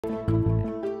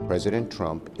President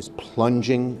Trump is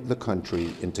plunging the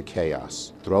country into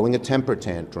chaos, throwing a temper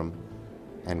tantrum,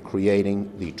 and creating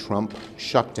the Trump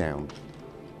shutdown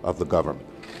of the government.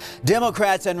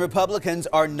 Democrats and Republicans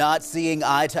are not seeing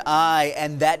eye to eye,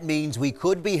 and that means we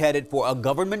could be headed for a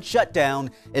government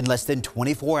shutdown in less than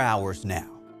 24 hours now.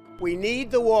 We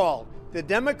need the wall. The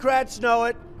Democrats know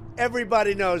it.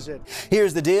 Everybody knows it.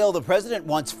 Here's the deal. The president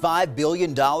wants $5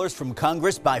 billion from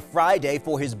Congress by Friday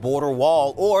for his border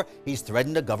wall, or he's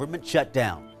threatened a government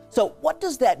shutdown. So what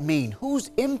does that mean? Who's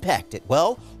impacted?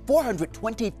 Well,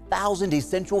 420,000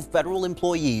 essential federal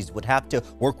employees would have to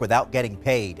work without getting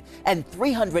paid, and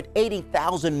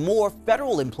 380,000 more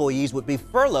federal employees would be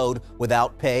furloughed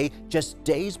without pay just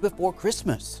days before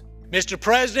Christmas. Mr.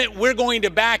 President, we're going to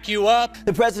back you up.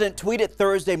 The president tweeted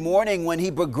Thursday morning when he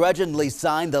begrudgingly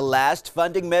signed the last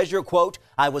funding measure, quote,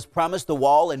 "I was promised the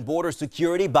wall and border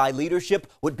security by leadership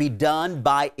would be done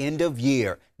by end of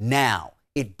year. Now,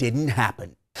 it didn't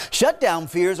happen." Shutdown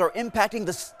fears are impacting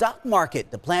the stock market.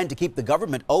 The plan to keep the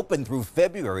government open through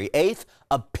February 8th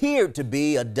appeared to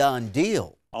be a done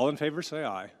deal. All in favor, say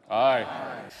aye. Aye.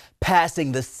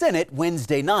 Passing the Senate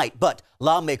Wednesday night, but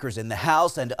lawmakers in the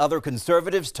House and other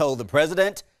conservatives told the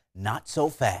president, not so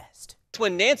fast.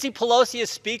 When Nancy Pelosi is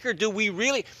speaker, do we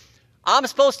really... we're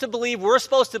supposed to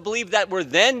believe that we're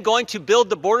then going to build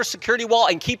the border security wall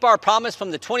and keep our promise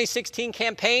from the 2016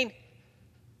 campaign?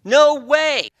 No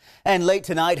way. And late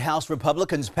tonight, House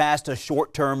Republicans passed a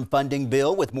short-term funding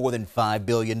bill with more than $5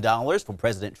 billion for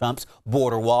President Trump's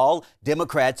border wall.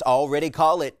 Democrats already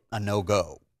call it a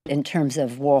no-go. In terms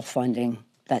of wall funding,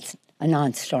 that's a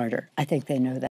non-starter. I think they know that.